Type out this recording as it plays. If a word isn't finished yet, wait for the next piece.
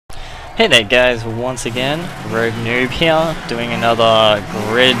Hey there guys, once again, Rogue Noob here, doing another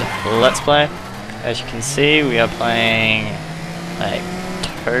Grid Let's Play. As you can see, we are playing like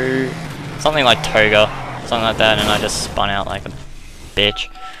something like Toga, something like that, and I just spun out like a bitch.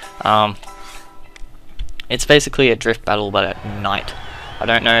 It's basically a drift battle but at night. I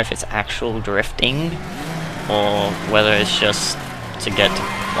don't know if it's actual drifting or whether it's just to get to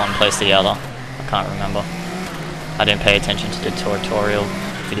one place to the other. I can't remember. I didn't pay attention to the tutorial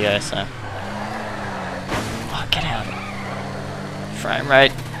video, so... Oh, get out. Frame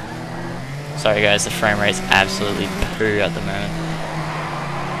rate. Sorry guys, the frame rate's absolutely poo at the moment.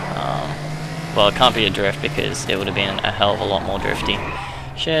 Well, it can't be a drift because it would have been a hell of a lot more drifty.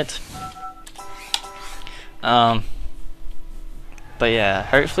 Shit. But yeah,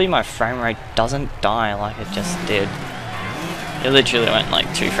 hopefully my frame rate doesn't die like it just did. It literally went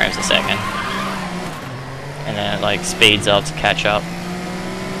like 2 frames a second. And then it like speeds up to catch up.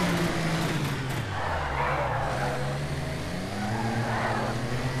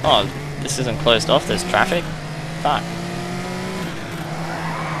 Oh, this isn't closed off, there's traffic? Fuck.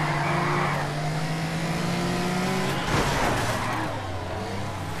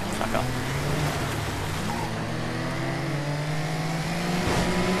 Fuck off.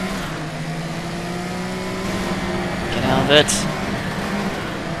 Get out of it.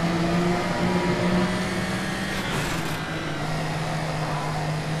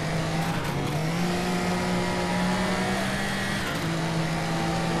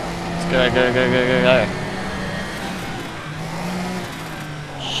 Go, go, go, go, go, go.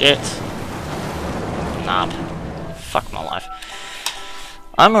 Shit. Nah. Fuck my life.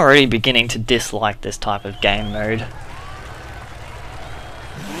 I'm already beginning to dislike this type of game mode.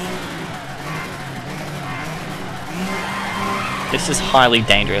 This is highly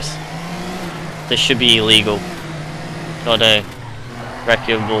dangerous. This should be illegal. Not a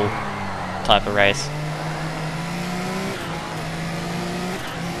reputable type of race.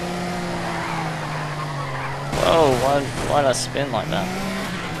 Oh, why'd I spin like that?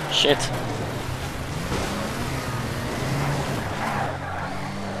 Shit.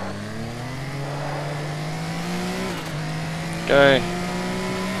 Go.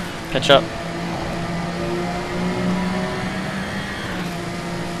 Catch up.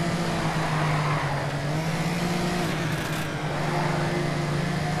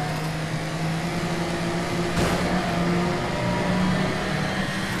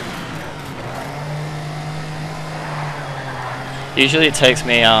 Usually it takes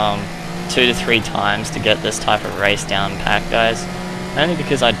me 2 to 3 times to get this type of race down pat, guys. Only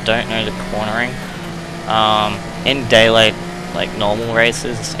because I don't know the cornering. In daylight, like normal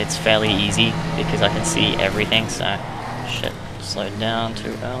races, it's fairly easy because I can see everything, so... Shit, slowed down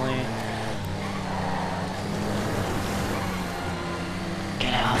too early.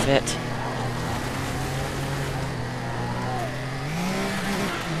 Get out of it.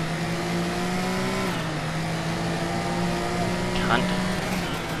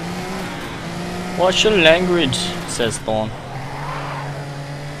 What's your language? Says Thorn.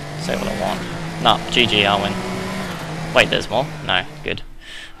 Say what I want. No, GG, I win. Wait, there's more? No, good.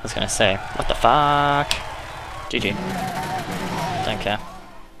 I was gonna say, what the fuck? GG. Don't care.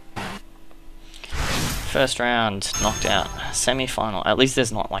 First round, knocked out. Semi-final. At least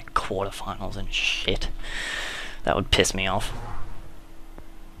there's not like quarterfinals and shit. That would piss me off.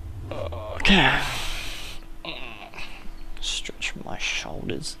 Okay. Stretch my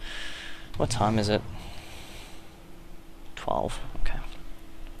shoulders. What time is it? 12. Okay.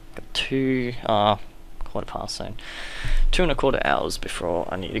 Got 2, quarter past, so 2.25 hours before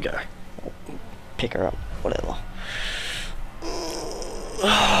I need to go. Or pick her up, whatever.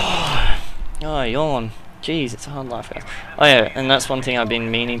 Oh, yawn. Jeez, it's a hard life, guys. Oh yeah, and that's one thing I've been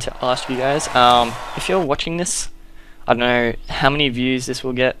meaning to ask you guys. If you're watching this, I don't know how many views this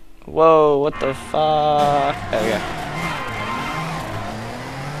will get. Whoa, what the fuck? There we go.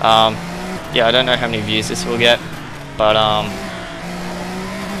 Yeah, I don't know how many views this will get, but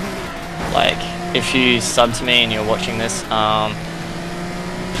like, if you sub to me and you're watching this,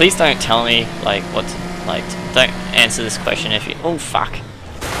 please don't tell me like what to, like, don't answer this question if you, oh fuck,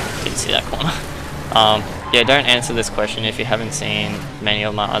 didn't see that corner. Yeah, don't answer this question if you haven't seen many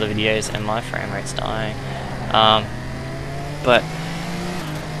of my other videos and my frame rate's dying. But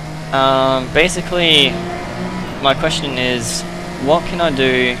basically, my question is, what can I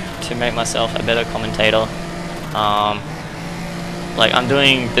do to make myself a better commentator? Like, I'm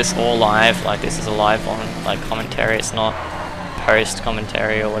doing this all live, like this is a live on like commentary, it's not post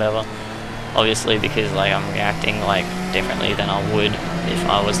commentary or whatever, obviously, because like I'm reacting like differently than I would if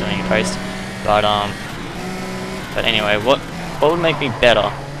I was doing a post. But anyway, what would make me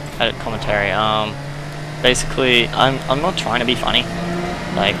better? edit commentary. Basically, I'm not trying to be funny,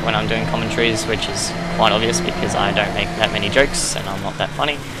 like when I'm doing commentaries, which is quite obvious because I don't make that many jokes and I'm not that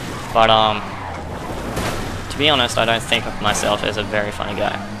funny. But to be honest, I don't think of myself as a very funny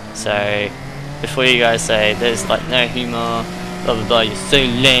guy. So before you guys say there's like no humor, blah blah blah, you're so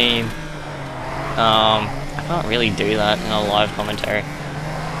lame. I can't really do that in a live commentary.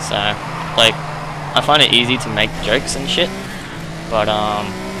 So like, I find it easy to make jokes and shit. But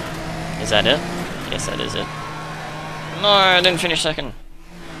is that it? Yes, that is it. No, I didn't finish second.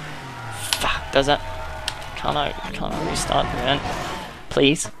 Fuck, does that? Can't I restart the event?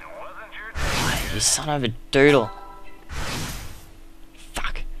 Please? You son of a doodle.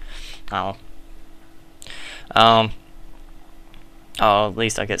 Fuck. Oh. Oh, at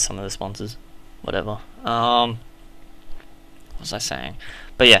least I get some of the sponsors. Whatever. What was I saying?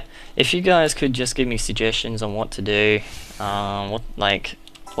 But yeah, if you guys could just give me suggestions on what to do,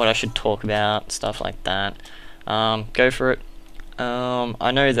 what I should talk about, stuff like that, go for it.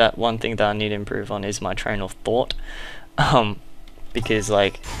 I know that one thing that I need to improve on is my train of thought, because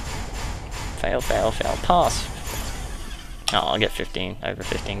like, fail, pass. Oh, I'll get over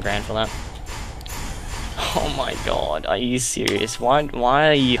 15 grand for that. Oh my god, are you serious? Why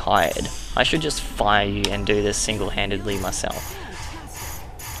are you hired? I should just fire you and do this single-handedly myself.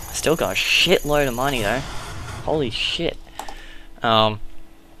 I still got a shitload of money though. Holy shit.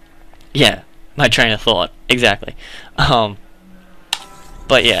 Yeah, my train of thought, exactly. But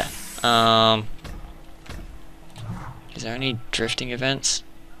yeah, is there any drifting events?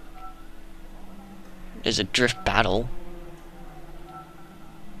 There's a drift battle.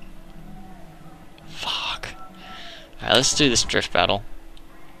 Fuck. Alright, let's do this drift battle.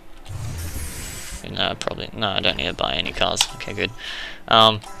 No, I don't need to buy any cars. Okay, good.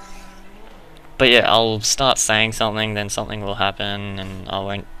 But yeah, I'll start saying something, then something will happen, and I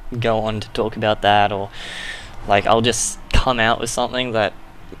won't go on to talk about that, or like I'll just come out with something that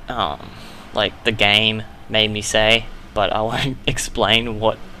like the game made me say, but I won't explain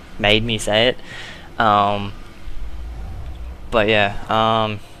what made me say it. But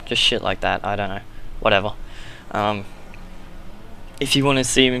yeah, just shit like that. I don't know, whatever. If you want to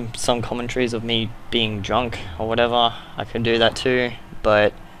see some commentaries of me being drunk or whatever, I can do that too,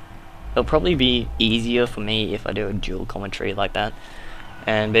 but it'll probably be easier for me if I do a dual commentary like that.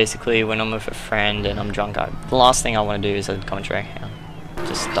 And basically, when I'm with a friend and I'm drunk, the last thing I want to do is a commentary.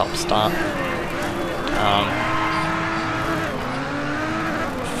 Just start.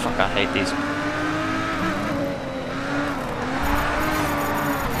 Fuck, I hate these.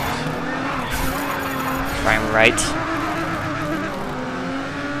 Frame rate.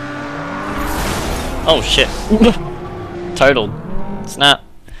 Oh shit. Totaled. Snap.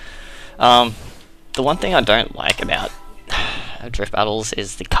 The one thing I don't like about drift battles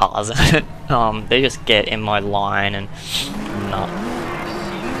is the cars. They just get in my line and not.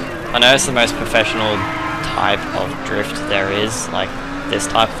 I know it's the most professional type of drift there is, like this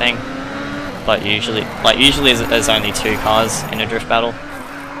type of thing, but usually there's only 2 cars in a drift battle.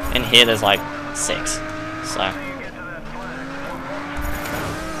 In here there's like 6, so.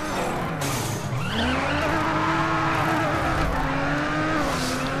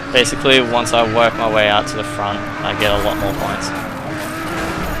 Basically, once I work my way out to the front, I get a lot more points.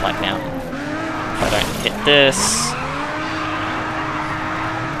 Like now. If I don't hit this...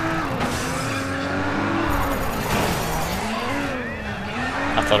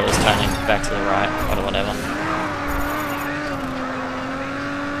 I thought it was turning back to the right, or whatever.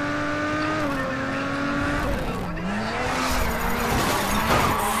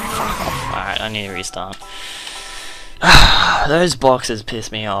 Fuck off. Alright, I need to restart. Those boxes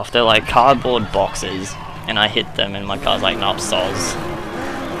piss me off. They're like cardboard boxes, and I hit them and my car's like, nope, soz.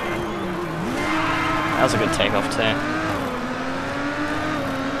 That was a good takeoff too.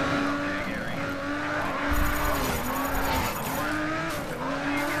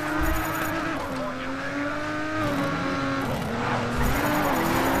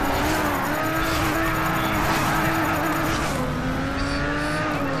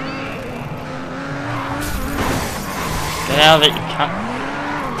 Get out of it, you cunt.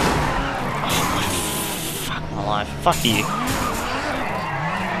 Oh, fuck my life. Fuck you.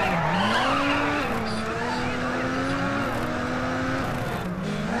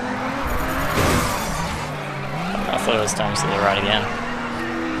 I thought it was time to the right again.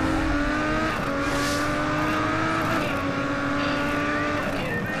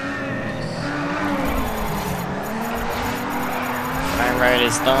 Frame rate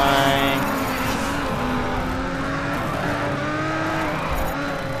is dying.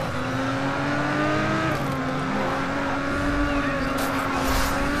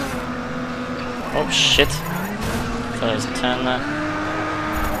 Oh shit. Thought there was a turn there.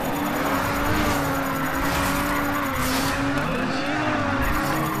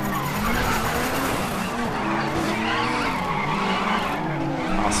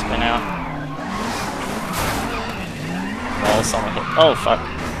 I'll spin out. Oh, someone hit. Oh fuck.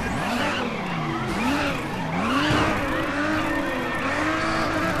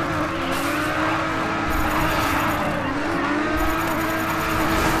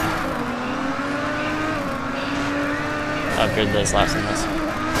 How good there's laps in this.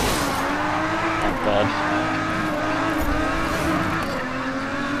 Thank God.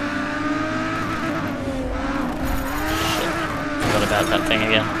 Shit. Forgot about that thing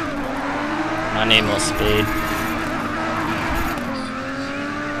again. I need more speed.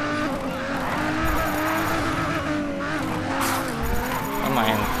 Am I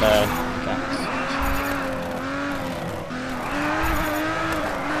in third? Okay.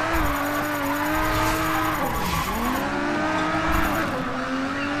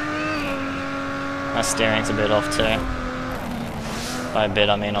 My steering's a bit off too. By a bit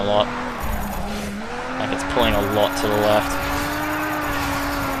I mean a lot. Like it's pulling a lot to the left.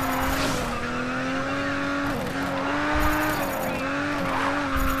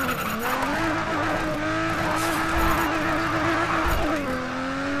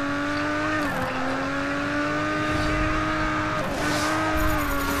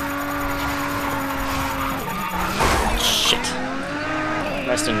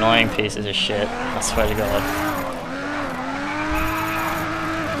 Most annoying pieces of shit, I swear to God.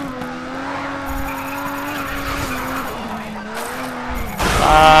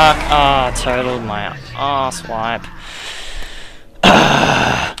 Fuck! Ah, totaled my ass wipe.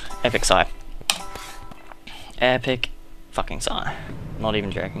 Epic sigh. Epic fucking sigh. Not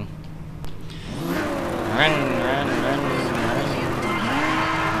even joking. Run, run, run, run.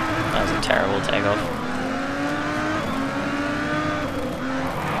 That was a terrible takeoff.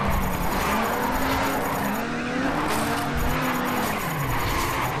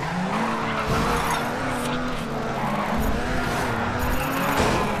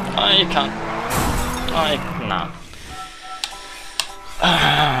 You can't. Nah.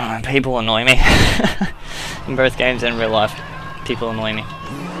 People annoy me. In both games and real life, people annoy me.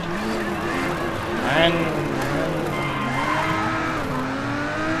 And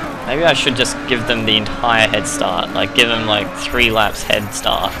maybe I should just give them the entire head start. Like, give them like 3 laps head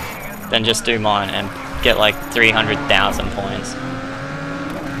start. Then just do mine and get like 300,000 points.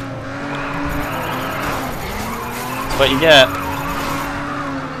 That's what you get.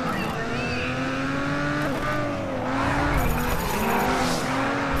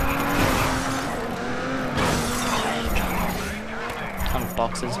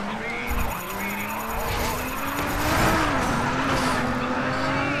 Boxes.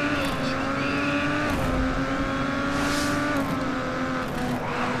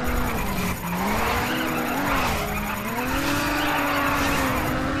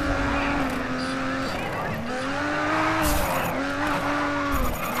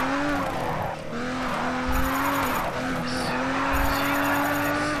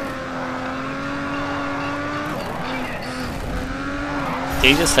 Did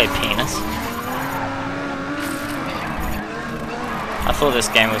you just say penis? I thought this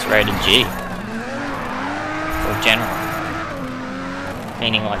game was rated G. Or general.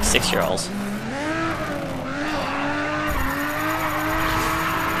 Meaning like 6-year-olds.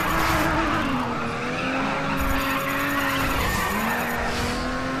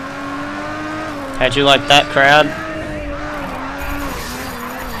 How'd you like that, crowd?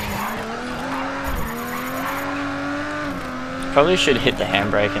 Probably should hit the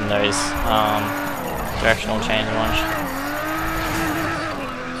handbrake in those directional change ones.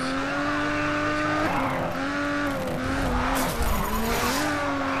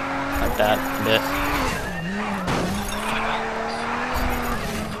 Like that a bit.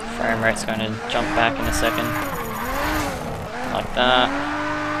 Frame rate's going to jump back in a second. Like that.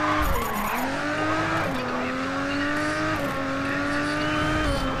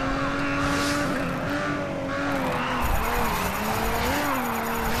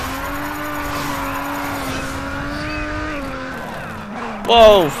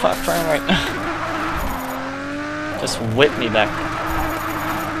 Whoa, fuck frame rate. Just whip me back.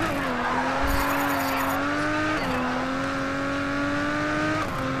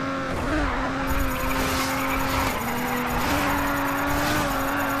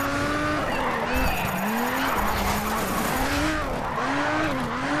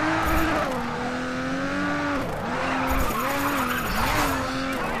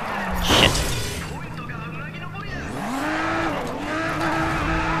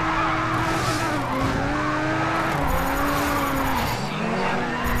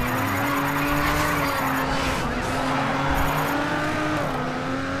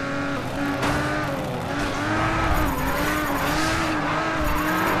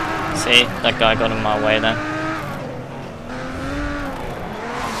 See, that guy got in my way then.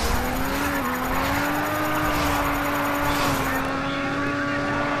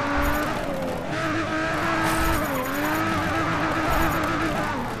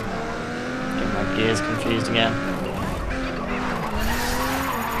 Get my gears confused again.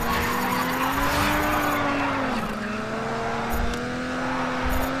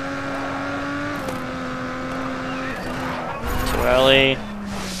 Too early.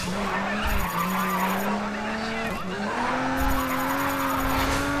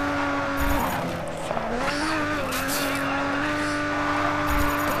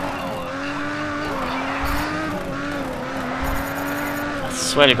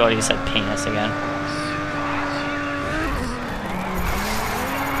 I swear to God, he said penis again.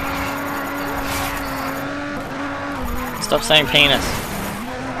 Stop saying penis.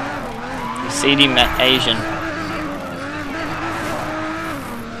 You seedy Asian.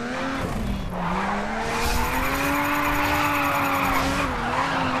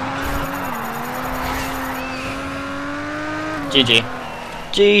 GG.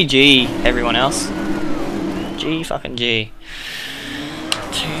 GG, everyone else. G fucking G.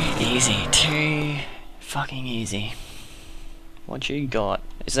 Too easy, too fucking easy. What you got?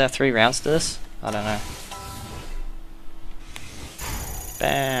 Is there 3 rounds to this? I don't know.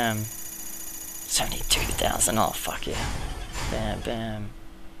 Bam. 72,000, oh fuck yeah. Bam, bam.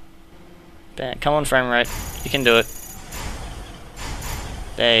 Bam, come on frame rate, you can do it.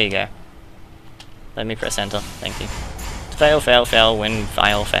 There you go. Let me press enter, thank you. Fail, fail, fail, win,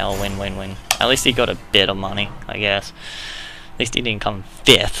 fail, fail, win, win, win. At least he got a bit of money, I guess. At least he didn't come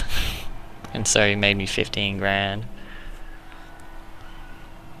 5th. And so he made me 15 grand.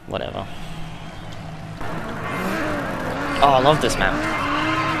 Whatever. Oh, I love this map.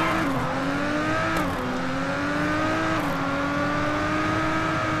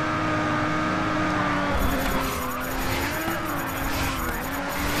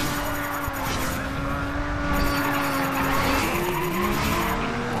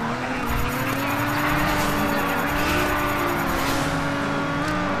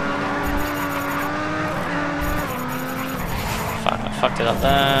 Fuck, I fucked it up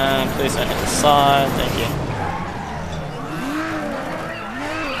then. Please don't hit the side, thank you.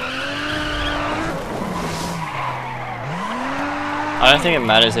 I don't think it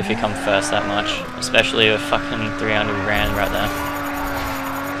matters if you come first that much, especially with fucking 300 grand right there.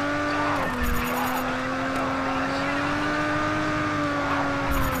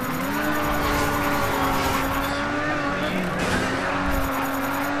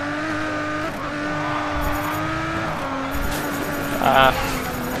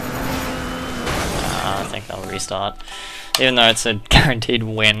 I think I'll restart. Even though it's a guaranteed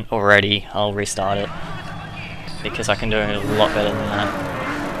win already, I'll restart it. Because I can do it a lot better than that.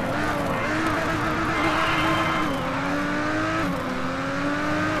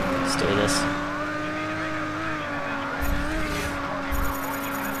 Let's do this.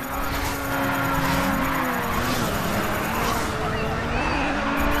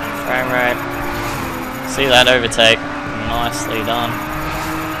 Frame rate. See that overtake. Nicely done.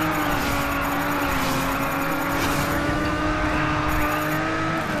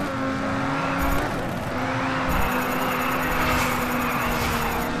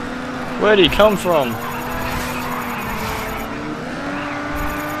 Where'd he come from?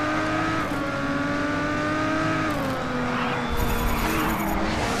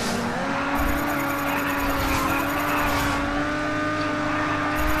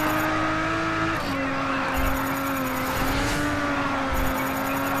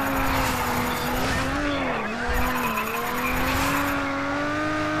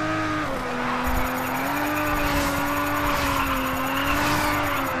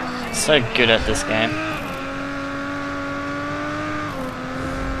 So good at this game.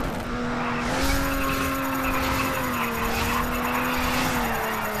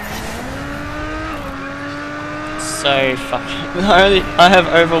 So fucking I have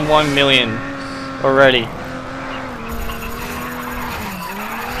over 1 million already.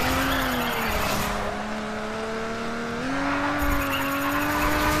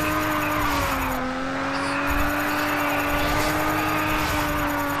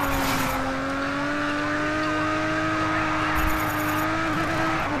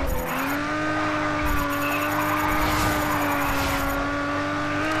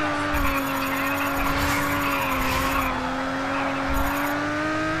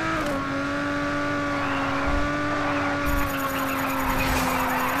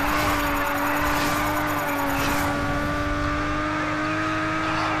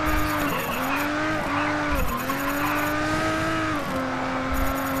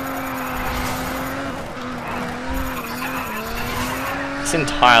 This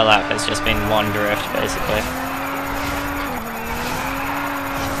entire lap has just been one drift, basically.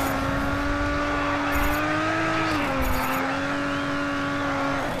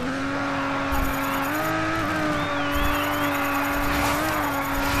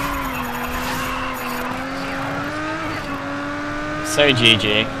 So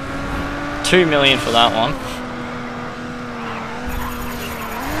GG. 2 million for that one.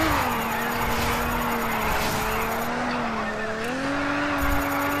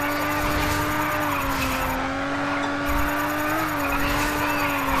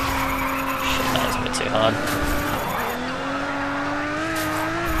 Shit, that was a bit too hard.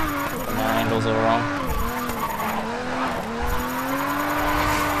 My angles are wrong.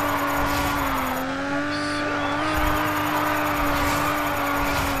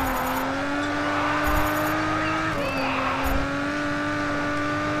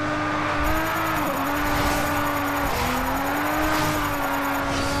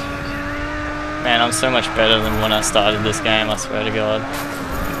 Man, I'm so much better than when I started this game, I swear to God.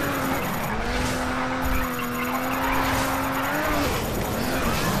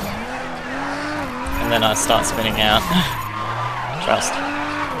 And then I start spinning out. Trust.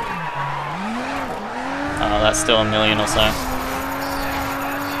 Oh, that's still a million or so.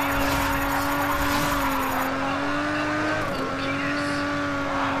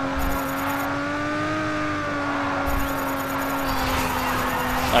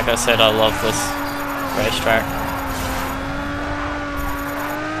 Like I said, I love this racetrack.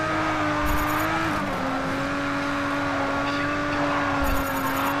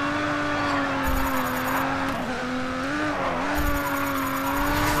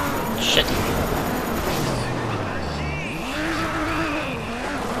 Shit.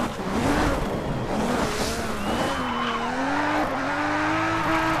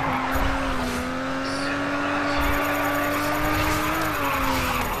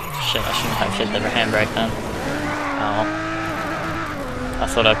 Shit, I shouldn't have hit the handbrake then. Oh. I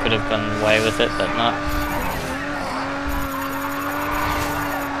thought I could have gone away with it, but not.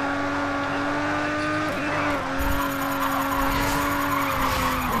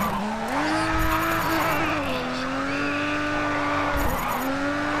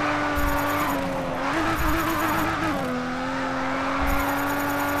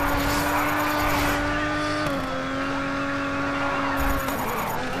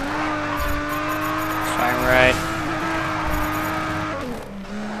 Frame rate.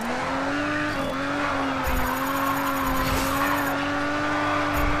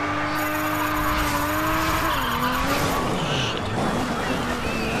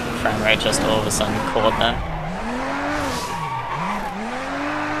 Frame rate just all of a sudden caught then.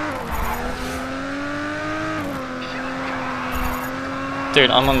 Dude,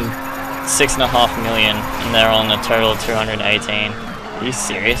 I'm on 6.5 million and they're on a total of 218. Are you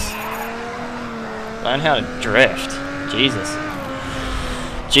serious? Learn how to drift. Jesus.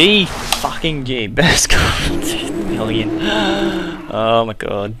 G fucking G. Best score 2 million. Oh my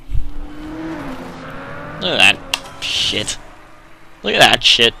God. Look at that shit. Look at that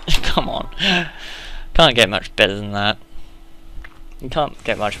shit. Come on. Can't get much better than that. You can't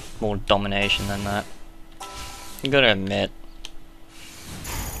get much more domination than that. You gotta admit.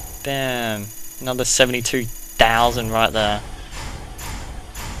 Bam. Another 72,000 right there.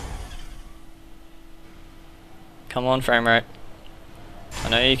 Come on, frame rate. I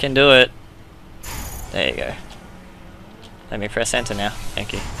know you can do it. There you go. Let me press enter now.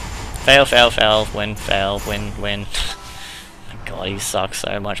 Thank you. Fail, fail, fail, win, win. My God, he sucks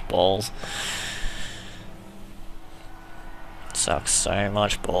so much balls. Sucks so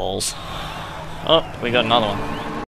much balls. Oh, we got another one.